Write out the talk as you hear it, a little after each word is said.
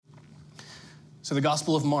So the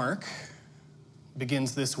Gospel of Mark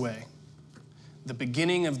begins this way. The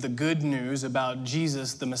beginning of the good news about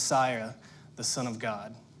Jesus, the Messiah, the Son of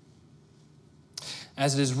God.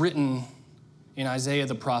 As it is written in Isaiah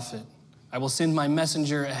the prophet, I will send my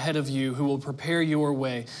messenger ahead of you who will prepare your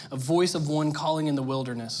way, a voice of one calling in the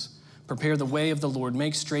wilderness. Prepare the way of the Lord,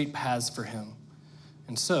 make straight paths for him.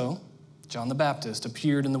 And so, John the Baptist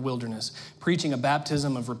appeared in the wilderness, preaching a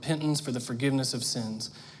baptism of repentance for the forgiveness of sins.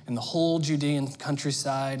 And the whole Judean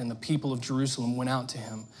countryside and the people of Jerusalem went out to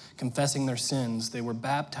him, confessing their sins. They were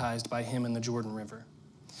baptized by him in the Jordan River.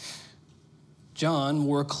 John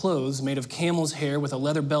wore clothes made of camel's hair with a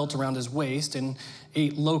leather belt around his waist and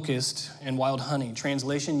ate locust and wild honey.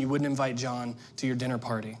 Translation, you wouldn't invite John to your dinner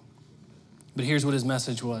party. But here's what his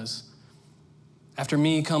message was. After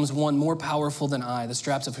me comes one more powerful than I, the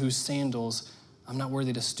straps of whose sandals I'm not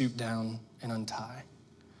worthy to stoop down and untie.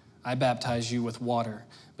 I baptize you with water,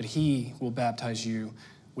 but he will baptize you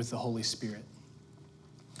with the Holy Spirit.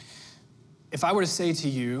 If I were to say to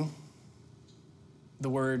you the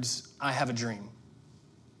words, I have a dream,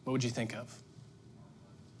 what would you think of?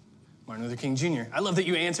 Martin Luther King Jr. I love that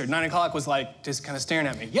you answered. 9 o'clock was like just kind of staring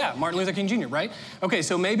at me. Yeah, Martin Luther King Jr., right? Okay,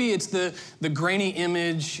 so maybe it's the grainy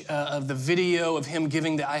image of the video of him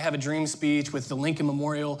giving the I Have a Dream speech with the Lincoln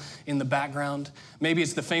Memorial in the background. Maybe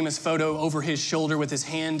it's the famous photo over his shoulder with his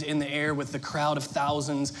hand in the air with the crowd of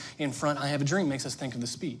thousands in front. I Have a Dream makes us think of the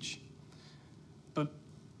speech. But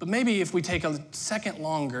maybe if we take a second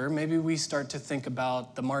longer, maybe we start to think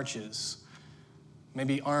about the marches.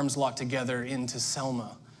 Maybe arms locked together into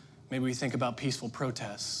Selma. Maybe we think about peaceful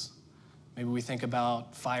protests. Maybe we think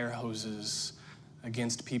about fire hoses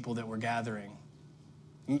against people that were gathering.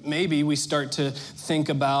 Maybe we start to think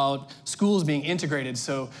about schools being integrated,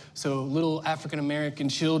 so little African-American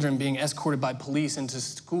children being escorted by police into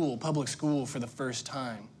school, public school for the first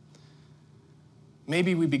time.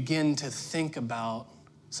 Maybe we begin to think about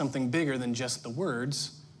something bigger than just the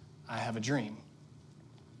words, I have a dream.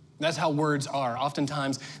 That's how words are.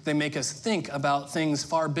 Oftentimes, they make us think about things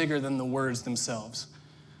far bigger than the words themselves.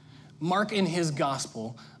 Mark in his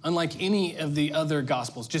gospel, unlike any of the other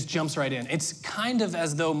gospels, just jumps right in. It's kind of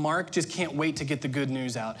as though Mark just can't wait to get the good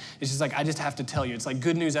news out. It's just like, I just have to tell you. It's like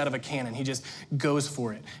good news out of a cannon. He just goes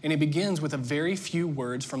for it. And he begins with a very few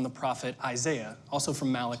words from the prophet Isaiah, also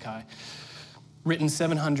from Malachi, written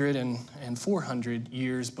 700 and 400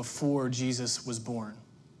 years before Jesus was born.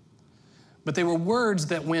 But they were words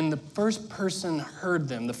that when the first person heard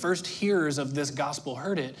them, the first hearers of this gospel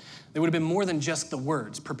heard it, they would have been more than just the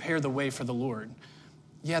words, prepare the way for the Lord.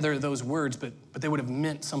 Yeah, there are those words, but they would have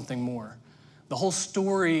meant something more. The whole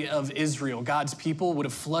story of Israel, God's people, would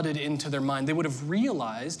have flooded into their mind. They would have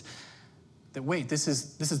realized that, wait, this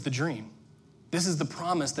is the dream. This is the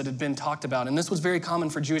promise that had been talked about. And this was very common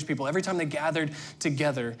for Jewish people. Every time they gathered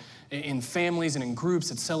together in families and in groups,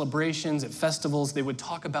 at celebrations, at festivals, they would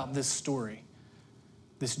talk about this story,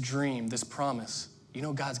 this dream, this promise. You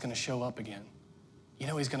know God's going to show up again. You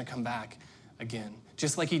know he's going to come back again.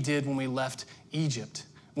 Just like he did when we left Egypt.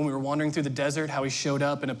 When we were wandering through the desert, how he showed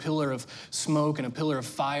up in a pillar of smoke and a pillar of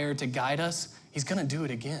fire to guide us. He's going to do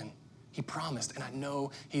it again. He promised, and I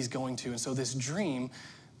know he's going to. And so this dream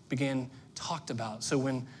began talked about. So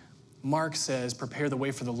when Mark says, prepare the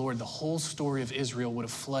way for the Lord, the whole story of Israel would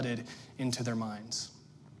have flooded into their minds.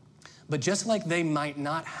 But just like they might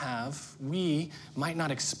not have, we might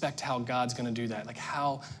not expect how God's going to do that, like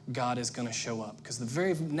how God is going to show up. Because the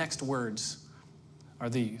very next words are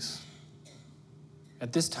these.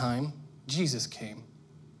 At this time, Jesus came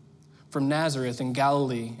from Nazareth in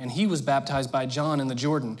Galilee, and he was baptized by John in the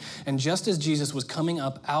Jordan. And just as Jesus was coming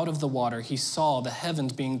up out of the water, he saw the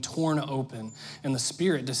heavens being torn open and the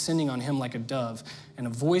Spirit descending on him like a dove. And a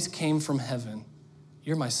voice came from heaven,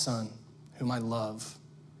 "You're my Son, whom I love.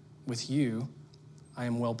 With you, I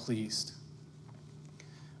am well pleased."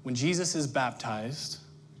 When Jesus is baptized,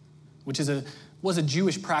 which was a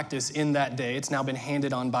Jewish practice in that day, it's now been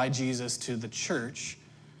handed on by Jesus to the church.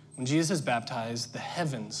 When Jesus is baptized, the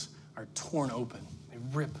heavens are torn open. They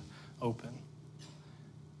rip open.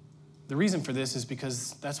 The reason for this is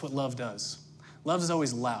because that's what love does. Love is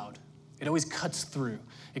always loud. It always cuts through.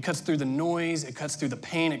 It cuts through the noise. It cuts through the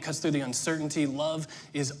pain. It cuts through the uncertainty. Love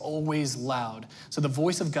is always loud. So the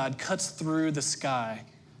voice of God cuts through the sky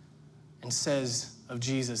and says of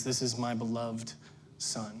Jesus, "This is my beloved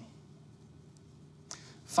Son."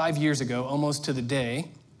 5 years ago, almost to the day,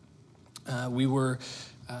 we were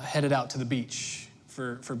headed out to the beach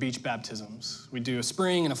for beach baptisms. We do a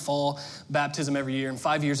spring and a fall baptism every year. And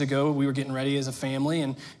 5 years ago, we were getting ready as a family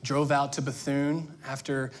and drove out to Bethune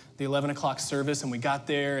after the 11 o'clock service. And we got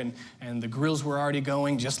there, and the grills were already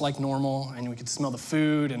going just like normal. And we could smell the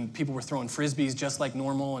food, and people were throwing Frisbees just like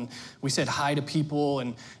normal. And we said hi to people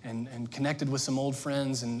and connected with some old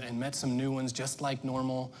friends and met some new ones just like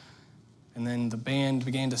normal. And then the band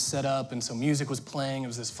began to set up, and so music was playing. It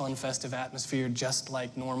was this fun, festive atmosphere, just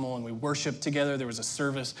like normal. And we worshiped together. There was a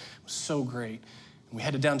service. It was so great. And we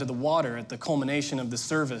headed down to the water at the culmination of the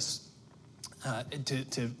service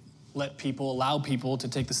to allow people to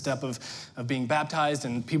take the step of being baptized.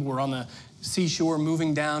 And people were on the seashore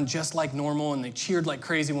moving down just like normal, and they cheered like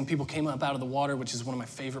crazy when people came up out of the water, which is one of my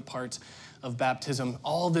favorite parts of baptism.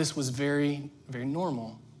 All this was very, very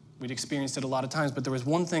normal. We'd experienced it a lot of times, but there was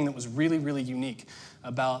one thing that was really, really unique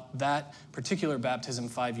about that particular baptism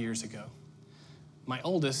 5 years ago. My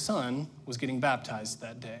oldest son was getting baptized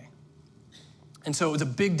that day. And so it was a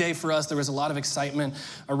big day for us. There was a lot of excitement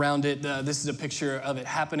around it. This is a picture of it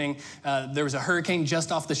happening. There was a hurricane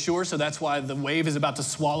just off the shore, so that's why the wave is about to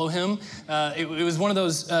swallow him. It was one of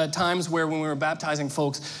those times where when we were baptizing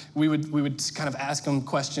folks, we would kind of ask them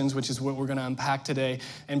questions, which is what we're going to unpack today.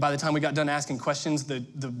 And by the time we got done asking questions,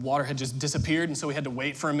 the water had just disappeared, and so we had to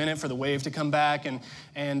wait for a minute for the wave to come back.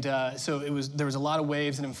 And so there was a lot of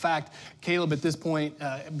waves. And in fact, Caleb at this point,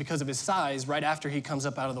 because of his size, right after he comes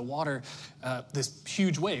up out of the water, this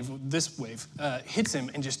huge wave, hits him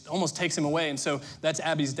and just almost takes him away. And so that's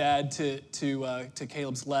Abby's dad to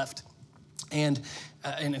Caleb's left. And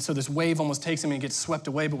so this wave almost takes him and he gets swept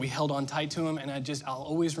away, but we held on tight to him. And I'll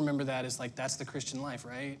always remember that as like, that's the Christian life,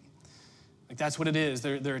 right? Like that's what it is.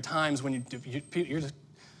 There are times when you're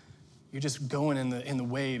just going in the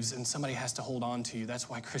waves and somebody has to hold on to you. That's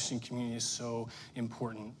why Christian community is so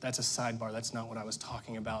important. That's a sidebar. That's not what I was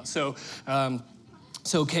talking about.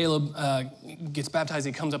 So Caleb gets baptized,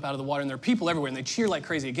 he comes up out of the water, and there are people everywhere, and they cheer like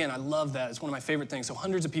crazy. Again, I love that. It's one of my favorite things. So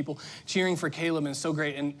hundreds of people cheering for Caleb, and it's so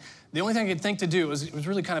great. And the only thing I could think to do, it was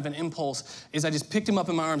really kind of an impulse, is I just picked him up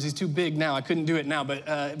in my arms. He's too big now. I couldn't do it now, but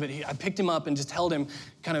I picked him up and just held him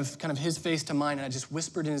kind of his face to mine, and I just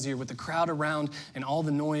whispered in his ear with the crowd around and all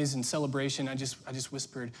the noise and celebration. I just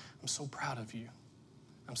whispered, I'm so proud of you.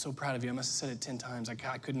 I'm so proud of you. I must have said it 10 times.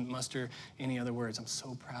 I couldn't muster any other words. I'm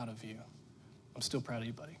so proud of you. I'm still proud of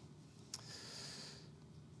you, buddy.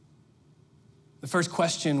 The first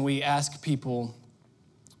question we ask people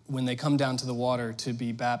when they come down to the water to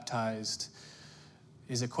be baptized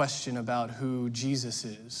is a question about who Jesus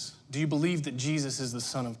is. Do you believe that Jesus is the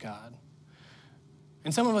Son of God?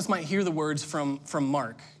 And some of us might hear the words from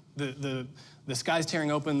Mark, the skies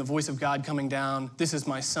tearing open, the voice of God coming down. This is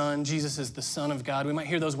my son. Jesus is the Son of God. We might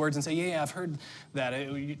hear those words and say, yeah, I've heard that.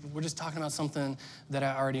 We're just talking about something that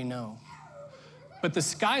I already know. But the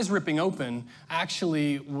skies ripping open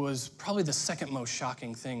actually was probably the second most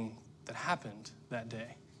shocking thing that happened that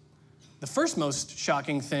day. The first most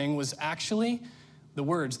shocking thing was actually the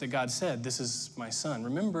words that God said, this is my son.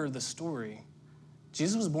 Remember the story.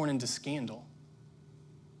 Jesus was born into scandal.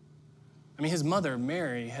 I mean, his mother,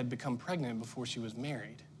 Mary, had become pregnant before she was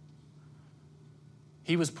married.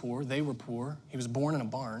 He was poor. They were poor. He was born in a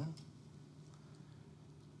barn.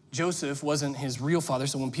 Joseph wasn't his real father,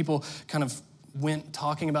 so when people kind of went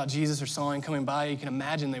talking about Jesus or saw him coming by, you can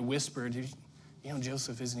imagine they whispered,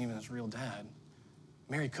 Joseph isn't even his real dad.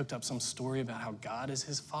 Mary cooked up some story about how God is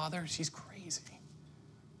his father. She's crazy.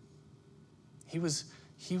 He was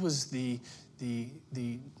the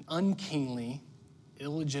unkingly,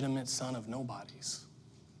 illegitimate son of nobodies.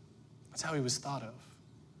 That's how he was thought of.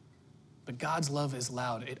 But God's love is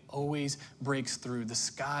loud. It always breaks through. The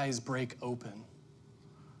skies break open.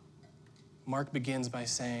 Mark begins by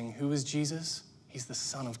saying, who is Jesus? He's the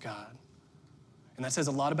Son of God. And that says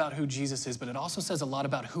a lot about who Jesus is, but it also says a lot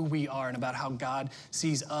about who we are and about how God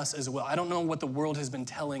sees us as well. I don't know what the world has been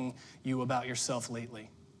telling you about yourself lately,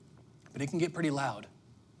 but it can get pretty loud.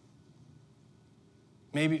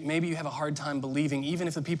 Maybe you have a hard time believing, even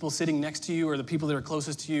if the people sitting next to you or the people that are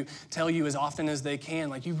closest to you tell you as often as they can,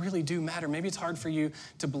 like you really do matter. Maybe it's hard for you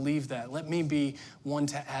to believe that. Let me be one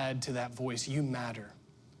to add to that voice. You matter.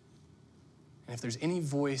 And if there's any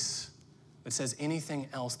voice that says anything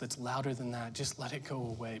else that's louder than that, just let it go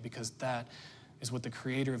away, because that is what the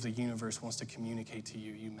creator of the universe wants to communicate to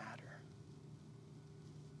you. You matter.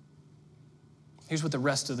 Here's what the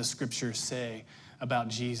rest of the scriptures say about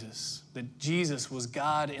Jesus, that Jesus was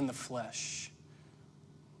God in the flesh,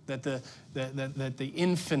 that the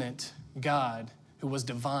infinite God who was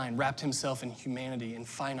divine wrapped himself in humanity and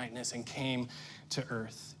finiteness and came to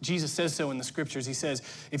earth. Jesus says so in the scriptures. He says,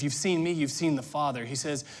 if you've seen me, you've seen the Father. He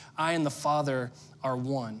says, I and the Father are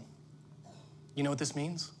one. You know what this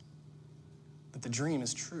means? That the dream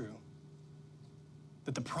is true.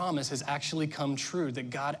 That the promise has actually come true, that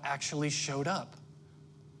God actually showed up.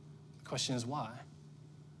 The question is why?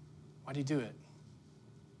 Why did he do it?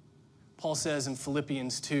 Paul says in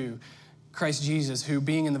Philippians 2, Christ Jesus, who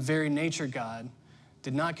being in the very nature God,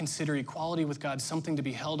 did not consider equality with God something to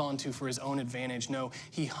be held onto for his own advantage. No,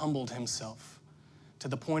 he humbled himself to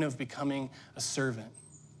the point of becoming a servant.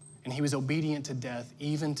 And he was obedient to death,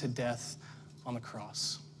 even to death on the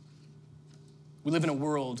cross. We live in a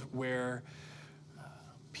world where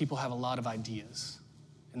people have a lot of ideas.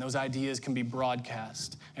 And those ideas can be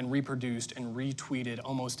broadcast and reproduced and retweeted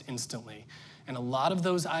almost instantly. And a lot of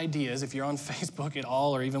those ideas, if you're on Facebook at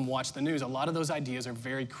all or even watch the news, a lot of those ideas are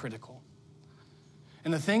very critical.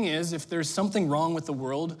 And the thing is, if there's something wrong with the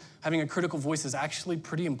world, having a critical voice is actually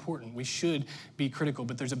pretty important. We should be critical,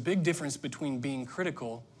 but there's a big difference between being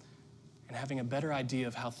critical and having a better idea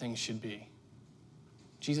of how things should be.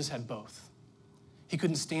 Jesus had both. He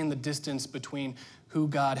couldn't stand the distance between who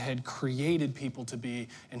God had created people to be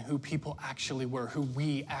and who people actually were, who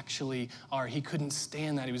we actually are. He couldn't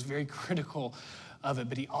stand that. He was very critical of it,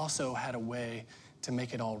 but he also had a way to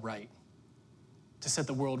make it all right, to set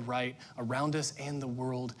the world right around us and the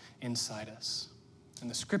world inside us. And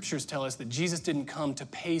the scriptures tell us that Jesus didn't come to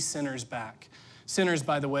pay sinners back. Sinners,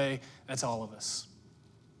 by the way, that's all of us.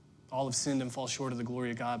 All have sinned and fall short of the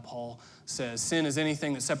glory of God, Paul says. Sin is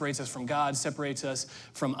anything that separates us from God, separates us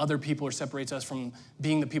from other people, or separates us from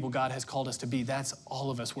being the people God has called us to be. That's all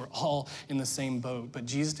of us. We're all in the same boat. But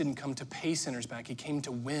Jesus didn't come to pay sinners back. He came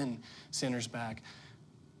to win sinners back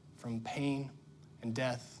from pain and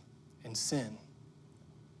death and sin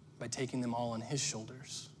by taking them all on his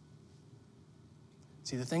shoulders.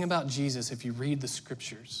 See, the thing about Jesus, if you read the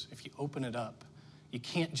scriptures, if you open it up, you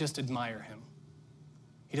can't just admire him.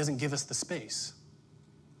 He doesn't give us the space.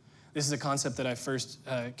 This is a concept that I first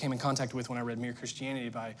came in contact with when I read Mere Christianity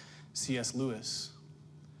by C.S. Lewis.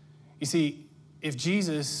 You see, if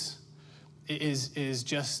Jesus is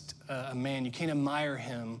just a man, you can't admire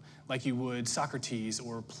him like you would Socrates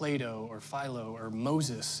or Plato or Philo or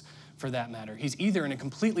Moses, for that matter. He's either in a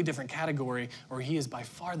completely different category or he is by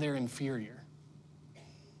far their inferior.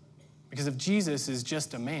 Because if Jesus is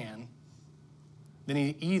just a man, then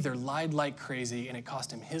he either lied like crazy and it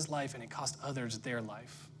cost him his life and it cost others their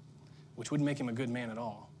life, which wouldn't make him a good man at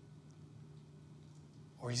all.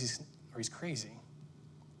 Or he's crazy,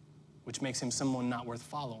 which makes him someone not worth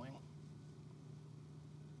following.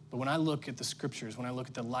 But when I look at the scriptures, when I look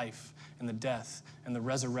at the life and the death and the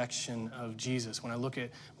resurrection of Jesus, when I look at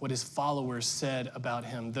what his followers said about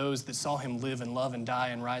him, those that saw him live and love and die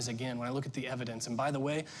and rise again, when I look at the evidence, and by the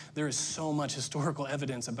way, there is so much historical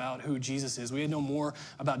evidence about who Jesus is. We know more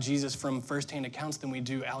about Jesus from firsthand accounts than we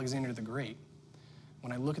do Alexander the Great.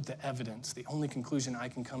 When I look at the evidence, the only conclusion I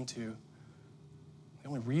can come to, the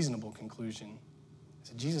only reasonable conclusion, is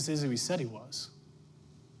that Jesus is who he said he was.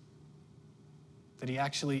 That he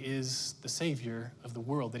actually is the Savior of the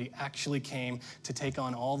world, that he actually came to take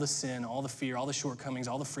on all the sin, all the fear, all the shortcomings,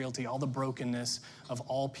 all the frailty, all the brokenness of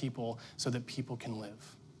all people so that people can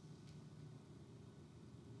live.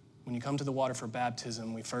 When you come to the water for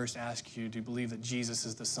baptism, we first ask you, do you believe that Jesus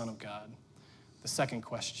is the Son of God? The second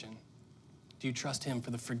question, do you trust him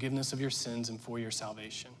for the forgiveness of your sins and for your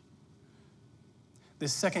salvation?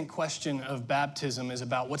 This second question of baptism is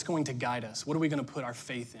about what's going to guide us. What are we going to put our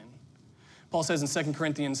faith in? Paul says in 2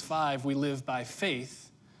 Corinthians 5, we live by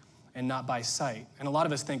faith and not by sight. And a lot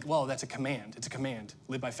of us think, well, that's a command. It's a command.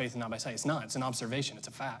 Live by faith and not by sight. It's not. It's an observation. It's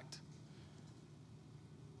a fact.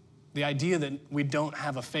 The idea that we don't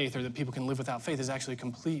have a faith or that people can live without faith is actually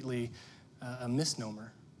completely a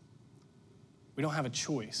misnomer. We don't have a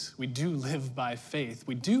choice. We do live by faith.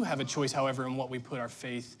 We do have a choice, however, in what we put our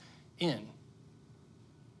faith in.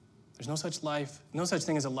 There's no such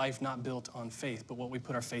thing as a life not built on faith, but what we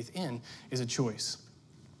put our faith in is a choice.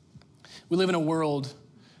 We live in a world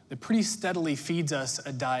that pretty steadily feeds us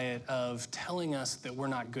a diet of telling us that we're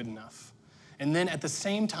not good enough. And then at the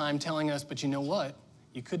same time telling us, but you know what?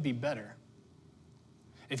 You could be better.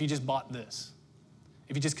 If you just bought this,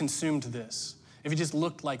 if you just consumed this, if you just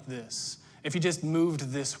looked like this, if you just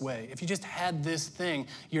moved this way, if you just had this thing,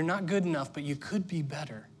 you're not good enough, but you could be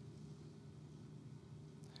better.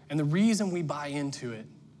 And the reason we buy into it,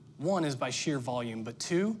 one, is by sheer volume, but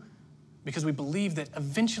two, because we believe that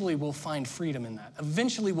eventually we'll find freedom in that.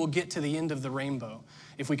 Eventually we'll get to the end of the rainbow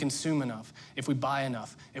if we consume enough, if we buy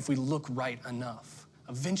enough, if we look right enough.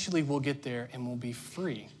 Eventually we'll get there and we'll be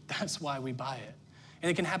free. That's why we buy it. And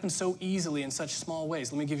it can happen so easily in such small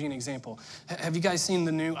ways. Let me give you an example. Have you guys seen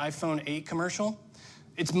the new iPhone 8 commercial?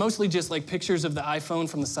 It's mostly just like pictures of the iPhone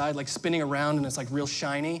from the side, like spinning around, and it's like real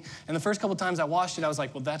shiny. And the first couple times I watched it, I was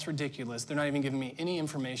like, well, that's ridiculous. They're not even giving me any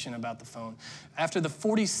information about the phone. After the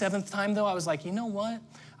 47th time, though, I was like, you know what?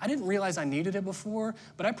 I didn't realize I needed it before,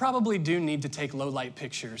 but I probably do need to take low light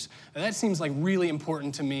pictures. And that seems like really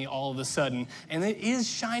important to me all of a sudden. And it is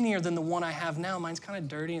shinier than the one I have now. Mine's kind of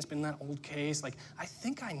dirty. It's been in that old case. Like, I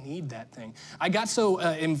think I need that thing. I got so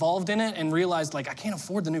involved in it and realized, like, I can't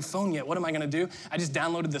afford the new phone yet. What am I going to do? I just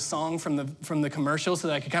downloaded the song from the commercial so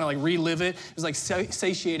that I could kind of like relive it. It was like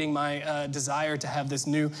satiating my desire to have this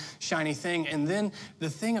new shiny thing. And then the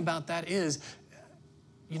thing about that is,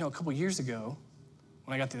 you know, a couple years ago,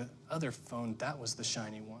 when I got the other phone, that was the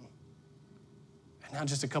shiny one. And now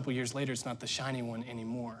just a couple years later, it's not the shiny one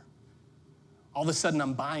anymore. All of a sudden,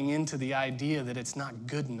 I'm buying into the idea that it's not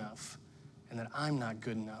good enough and that I'm not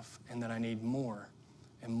good enough and that I need more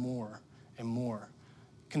and more and more.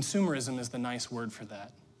 Consumerism is the nice word for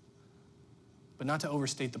that. But not to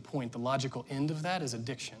overstate the point, the logical end of that is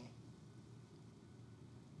addiction.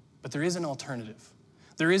 But there is an alternative.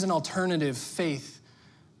 There is an alternative faith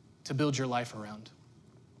to build your life around.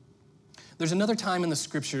 There's another time in the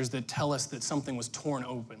scriptures that tell us that something was torn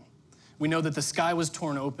open. We know that the sky was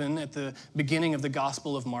torn open at the beginning of the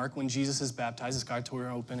Gospel of Mark when Jesus is baptized. The sky tore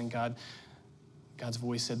open and God's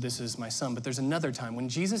voice said, "This is my son." But there's another time when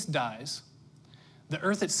Jesus dies, the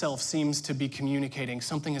earth itself seems to be communicating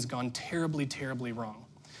something has gone terribly, terribly wrong.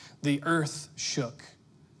 The earth shook.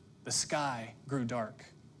 The sky grew dark.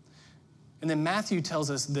 And then Matthew tells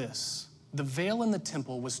us this: the veil in the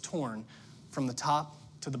temple was torn from the top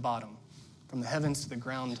to the bottom, from the heavens to the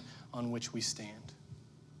ground on which we stand.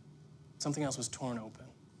 Something else was torn open.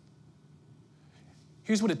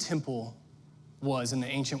 Here's what a temple was in the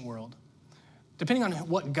ancient world. Depending on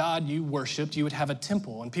what God you worshiped, you would have a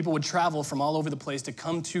temple, and people would travel from all over the place to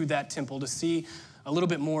come to that temple to see a little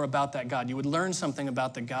bit more about that God. You would learn something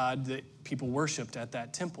about the God that people worshiped at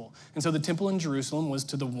that temple. And so the temple in Jerusalem was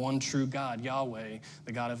to the one true God, Yahweh,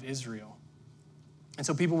 the God of Israel. And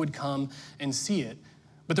so people would come and see it.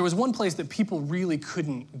 But there was one place that people really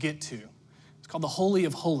couldn't get to. It's called the Holy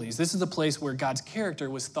of Holies. This is the place where God's character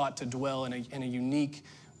was thought to dwell in a unique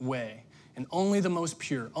way. And only the most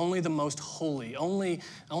pure, only the most holy, only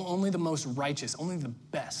the most righteous, only the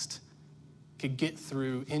best could get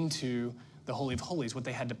through into the Holy of Holies. What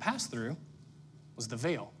they had to pass through was the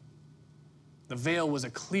veil. The veil was a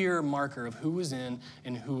clear marker of who was in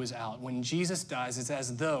and who was out. When Jesus dies, it's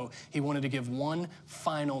as though he wanted to give one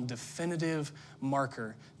final definitive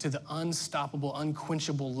marker to the unstoppable,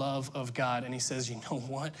 unquenchable love of God. And he says, you know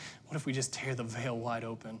what? What if we just tear the veil wide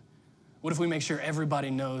open? What if we make sure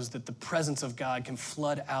everybody knows that the presence of God can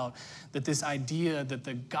flood out, that this idea that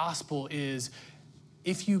the gospel is,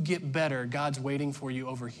 if you get better, God's waiting for you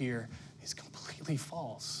over here, is completely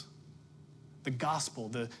false. The gospel,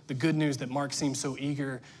 the good news that Mark seems so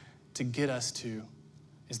eager to get us to,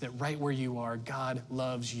 is that right where you are, God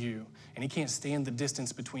loves you. And he can't stand the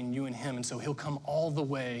distance between you and him, and so he'll come all the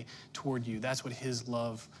way toward you. That's what his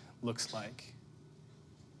love looks like.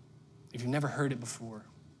 If you've never heard it before,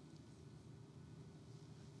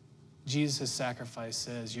 Jesus' sacrifice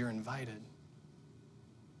says you're invited.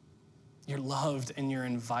 You're loved and you're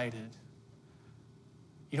invited.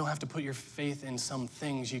 You don't have to put your faith in some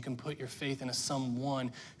things. You can put your faith in a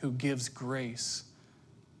someone who gives grace,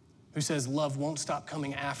 who says love won't stop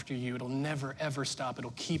coming after you. It'll never, ever stop.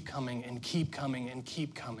 It'll keep coming and keep coming and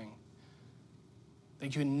keep coming.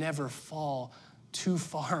 That you would never fall too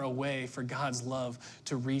far away for God's love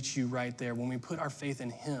to reach you right there. When we put our faith in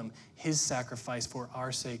him, his sacrifice for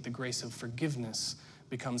our sake, the grace of forgiveness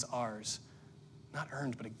becomes ours. Not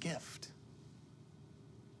earned, but a gift.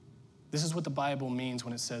 This is what the Bible means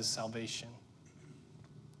when it says salvation.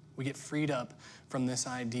 We get freed up from this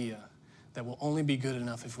idea that will only be good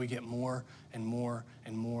enough if we get more and more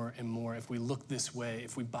and more and more. If we look this way,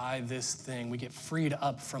 if we buy this thing, we get freed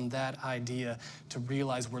up from that idea to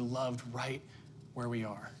realize we're loved right where we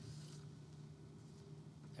are.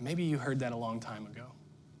 And maybe you heard that a long time ago.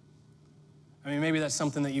 I mean, maybe that's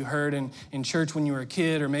something that you heard in church when you were a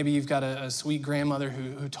kid, or maybe you've got a sweet grandmother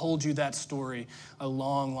who told you that story a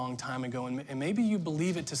long, long time ago, and maybe you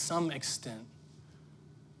believe it to some extent.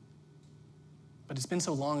 But it's been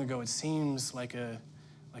so long ago, it seems like a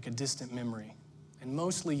distant memory. And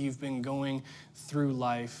mostly you've been going through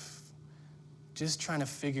life just trying to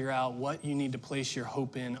figure out what you need to place your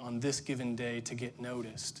hope in on this given day to get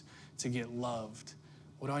noticed, to get loved.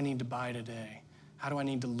 What do I need to buy today? How do I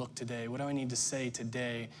need to look today? What do I need to say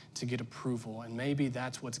today to get approval? And maybe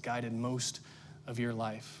that's what's guided most of your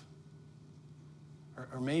life.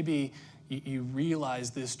 Or maybe you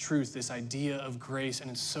realize this truth, this idea of grace, and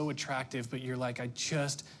it's so attractive, but you're like, I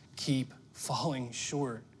just keep falling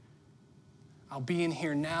short. I'll be in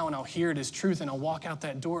here now and I'll hear it as truth and I'll walk out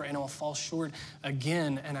that door and I'll fall short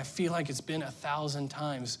again. And I feel like it's been 1,000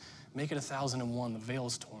 times. Make it 1,001. The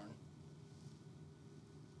veil's torn.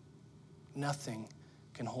 Nothing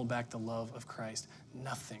can hold back the love of Christ.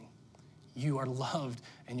 Nothing. You are loved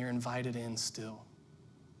and you're invited in still.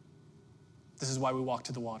 This is why we walk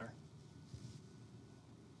to the water.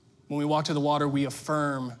 When we walk to the water, we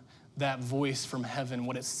affirm that voice from heaven,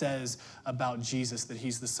 what it says about Jesus, that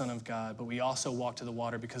he's the Son of God. But we also walk to the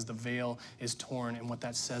water because the veil is torn and what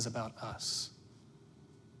that says about us.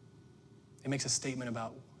 It makes a statement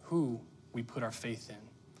about who we put our faith in.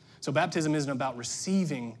 So baptism isn't about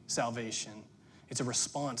receiving salvation. It's a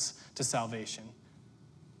response to salvation.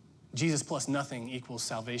 Jesus plus nothing equals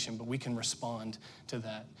salvation, but we can respond to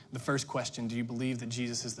that. The first question, do you believe that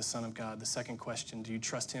Jesus is the Son of God? The second question, do you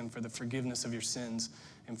trust him for the forgiveness of your sins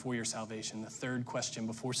and for your salvation? The third question,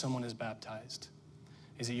 before someone is baptized,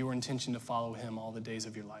 is it your intention to follow him all the days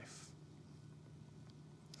of your life?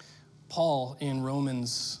 Paul, in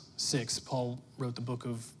Romans 6, Paul wrote the book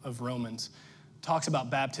of Romans, talks about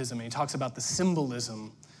baptism, and he talks about the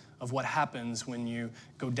symbolism of what happens when you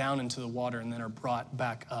go down into the water and then are brought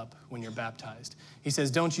back up when you're baptized. He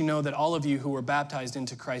says, don't you know that all of you who were baptized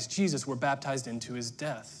into Christ Jesus were baptized into his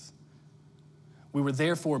death? We were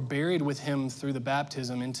therefore buried with him through the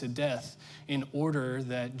baptism into death, in order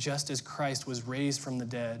that just as Christ was raised from the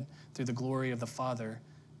dead through the glory of the Father,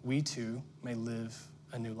 we too may live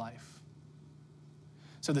a new life.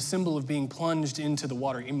 So the symbol of being plunged into the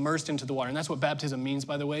water, immersed into the water, and that's what baptism means,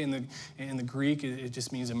 by the way. In the Greek, it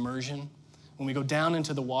just means immersion. When we go down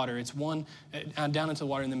into the water, it's down into the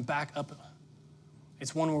water and then back up.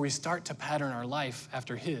 It's one where we start to pattern our life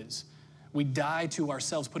after his. We die to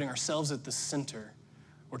ourselves, putting ourselves at the center.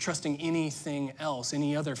 We're trusting anything else,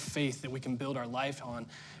 any other faith that we can build our life on,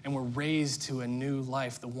 and we're raised to a new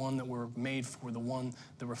life, the one that we're made for, the one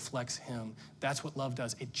that reflects him. That's what love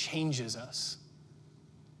does. It changes us.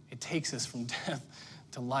 It takes us from death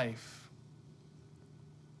to life.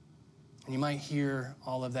 And you might hear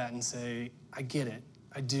all of that and say, I get it,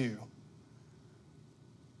 I do.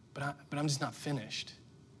 But I'm just not finished.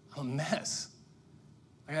 I'm a mess.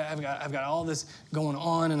 I've got all this going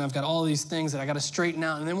on, and I've got all these things that I got to straighten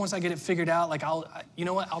out. And then once I get it figured out,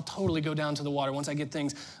 I'll totally go down to the water. Once I get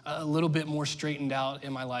things a little bit more straightened out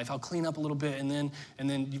in my life, I'll clean up a little bit, and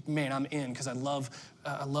then man, I'm in, because I love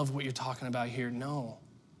what you're talking about here. No.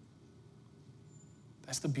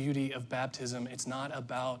 That's the beauty of baptism. It's not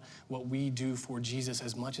about what we do for Jesus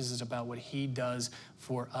as much as it's about what he does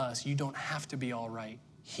for us. You don't have to be all right.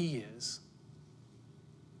 He is.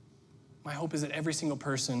 My hope is that every single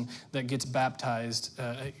person that gets baptized,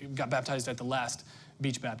 got baptized at the last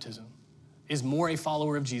beach baptism, is more a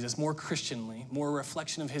follower of Jesus, more Christianly, more a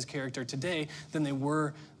reflection of his character today than they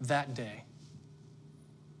were that day.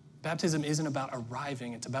 Baptism isn't about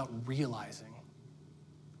arriving, it's about realizing.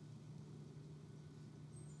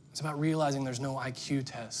 It's about realizing there's no IQ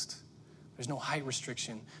test. There's no height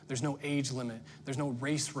restriction. There's no age limit. There's no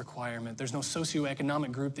race requirement. There's no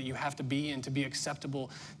socioeconomic group that you have to be in to be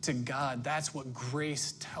acceptable to God. That's what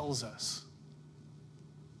grace tells us.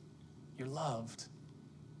 You're loved.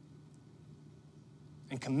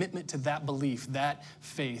 And commitment to that belief, that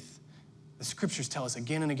faith, the scriptures tell us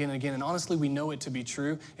again and again and again, and honestly we know it to be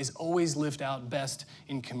true, is always lived out best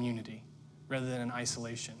in community rather than in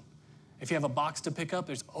isolation. If you have a box to pick up,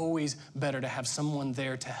 there's always better to have someone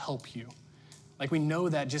there to help you. Like we know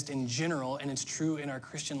that just in general, and it's true in our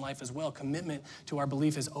Christian life as well. Commitment to our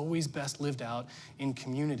belief is always best lived out in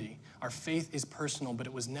community. Our faith is personal, but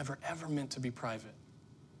it was never, ever meant to be private.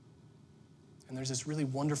 And there's this really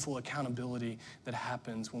wonderful accountability that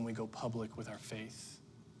happens when we go public with our faith.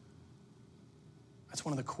 That's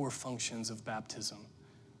one of the core functions of baptism.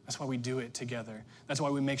 That's why we do it together. That's why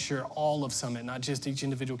we make sure all of Summit, not just each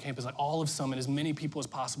individual campus, like all of Summit, as many people as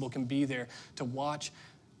possible can be there to watch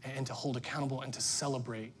and to hold accountable and to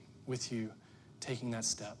celebrate with you taking that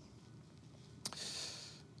step.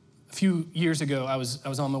 A few years ago, I was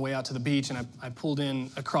on my way out to the beach, and I pulled in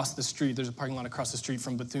across the street. There's a parking lot across the street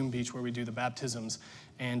from Bethune Beach where we do the baptisms.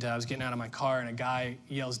 And I was getting out of my car, and a guy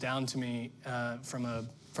yells down to me from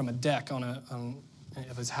a deck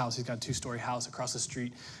of his house. He's got a 2-story house across the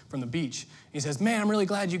street from the beach. He says, "Man, I'm really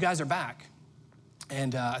glad you guys are back."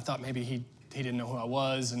 And I thought maybe he didn't know who I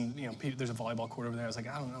was, and there's a volleyball court over there. I was like,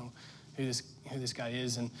 I don't know who this guy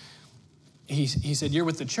is. And he said, "You're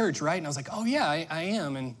with the church, right?" And I was like, "Oh yeah, I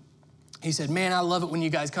am." And he said, man, I love it when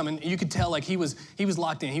you guys come. And you could tell like he was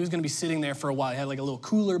locked in. He was going to be sitting there for a while. He had like a little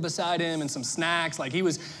cooler beside him and some snacks. Like he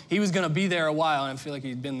was going to be there a while. And I feel like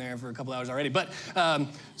he'd been there for a couple hours already. But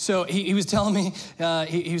so he was telling me,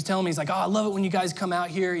 he's like, oh, I love it when you guys come out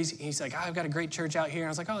here. He's like, I've got a great church out here. And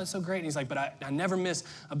I was like, oh, that's so great. And he's like, but I never miss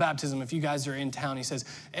a baptism if you guys are in town. He says,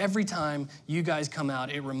 every time you guys come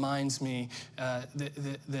out, it reminds me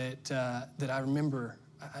that I remember,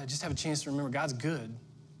 I just have a chance to remember God's good.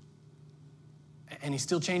 And he's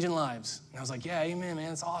still changing lives. And I was like, yeah, amen,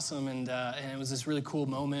 man, it's awesome. And it was this really cool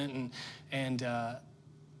moment.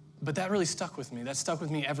 But that really stuck with me. That stuck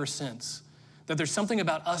with me ever since. That there's something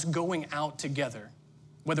about us going out together,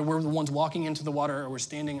 whether we're the ones walking into the water or we're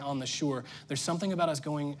standing on the shore, there's something about us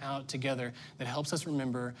going out together that helps us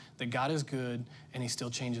remember that God is good and he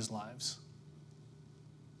still changes lives.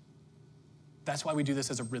 That's why we do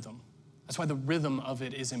this as a rhythm. That's why the rhythm of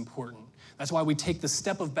it is important. That's why we take the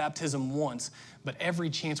step of baptism once, but every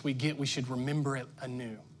chance we get, we should remember it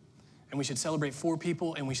anew. And we should celebrate for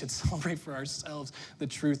people, and we should celebrate for ourselves the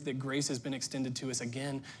truth that grace has been extended to us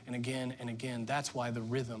again and again and again. That's why the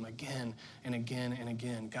rhythm, again and again and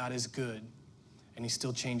again. God is good, and he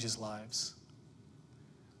still changes lives.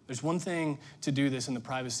 There's one thing to do this in the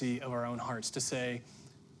privacy of our own hearts, to say,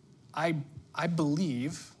 I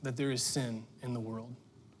believe that there is sin in the world.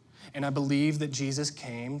 And I believe that Jesus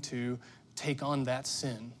came to take on that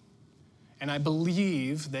sin. And I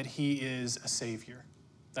believe that he is a savior.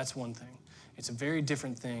 That's one thing. It's a very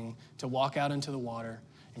different thing to walk out into the water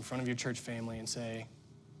in front of your church family and say,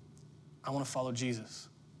 I want to follow Jesus.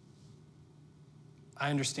 I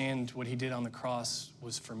understand what he did on the cross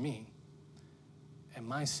was for me and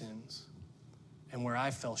my sins and where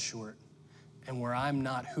I fell short and where I'm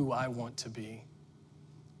not who I want to be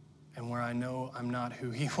and where I know I'm not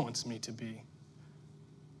who he wants me to be.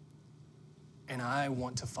 And I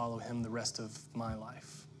want to follow him the rest of my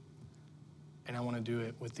life. And I want to do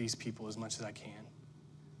it with these people as much as I can.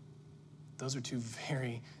 Those are two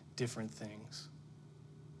very different things.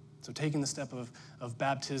 So taking the step of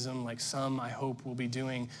baptism, like some I hope will be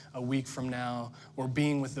doing a week from now, or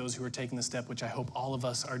being with those who are taking the step, which I hope all of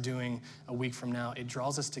us are doing a week from now, it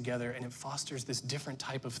draws us together and it fosters this different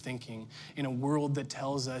type of thinking in a world that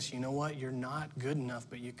tells us, you know what, you're not good enough,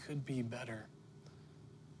 but you could be better.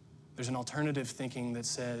 There's an alternative thinking that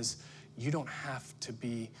says, you don't have to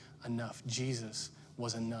be enough. Jesus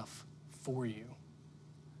was enough for you,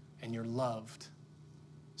 and you're loved.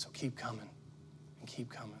 So keep coming and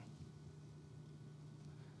keep coming.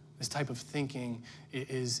 This type of thinking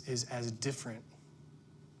is as different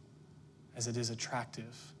as it is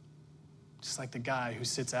attractive. Just like the guy who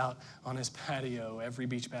sits out on his patio every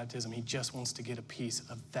beach baptism, he just wants to get a piece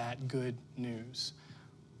of that good news.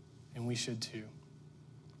 And we should too.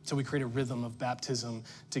 So we create a rhythm of baptism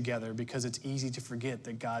together because it's easy to forget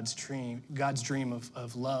that God's dream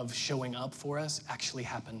of love showing up for us actually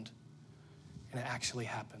happened. And it actually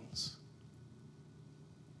happens.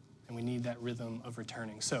 And we need that rhythm of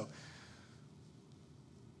returning. So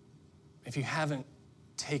if you haven't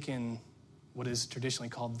taken what is traditionally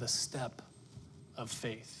called the step of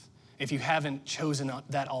faith, if you haven't chosen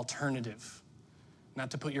that alternative,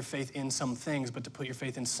 not to put your faith in some things, but to put your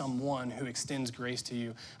faith in someone who extends grace to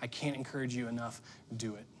you, I can't encourage you enough,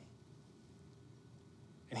 do it.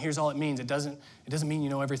 And here's all it means. It doesn't mean you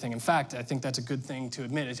know everything. In fact, I think that's a good thing to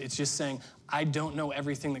admit. It's just saying, I don't know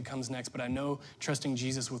everything that comes next, but I know trusting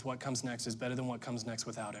Jesus with what comes next is better than what comes next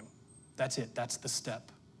without him. That's it. That's the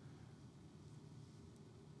step.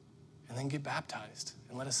 And then get baptized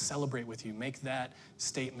and let us celebrate with you. Make that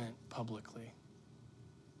statement publicly.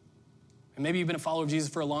 And maybe you've been a follower of Jesus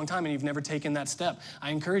for a long time and you've never taken that step.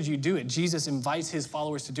 I encourage you to do it. Jesus invites his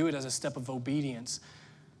followers to do it as a step of obedience,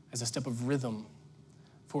 as a step of rhythm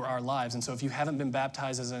for our lives. And so if you haven't been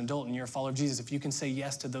baptized as an adult and you're a follower of Jesus, if you can say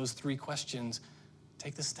yes to those 3 questions,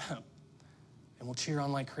 take the step. And we'll cheer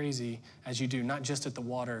on like crazy as you do, not just at the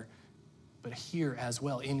water, but here as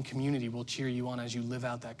well. In community, we'll cheer you on as you live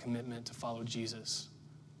out that commitment to follow Jesus.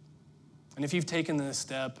 And if you've taken this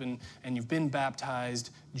step and you've been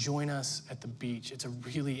baptized, join us at the beach. It's a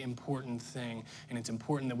really important thing, and it's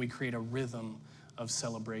important that we create a rhythm of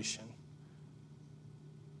celebration.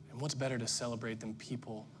 And what's better to celebrate than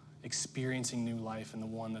people experiencing new life in the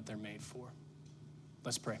one that they're made for?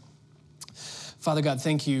 Let's pray. Father God,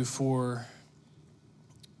 thank you for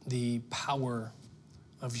the power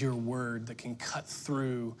of your word that can cut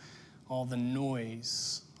through all the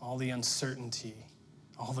noise, all the uncertainty,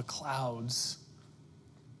 all the clouds,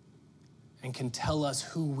 and can tell us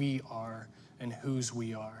who we are and whose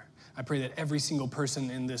we are. I pray that every single person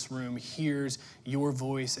in this room hears your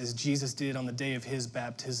voice as Jesus did on the day of his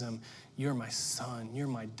baptism. You're my son. You're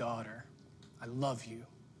my daughter. I love you.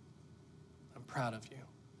 I'm proud of you.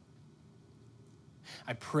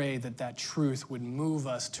 I pray that that truth would move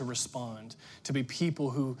us to respond, to be people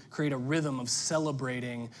who create a rhythm of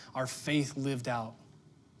celebrating our faith lived out,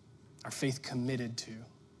 our faith committed to.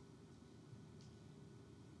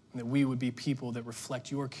 And that we would be people that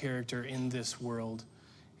reflect your character in this world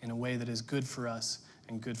in a way that is good for us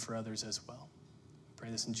and good for others as well. I pray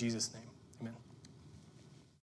this in Jesus' name.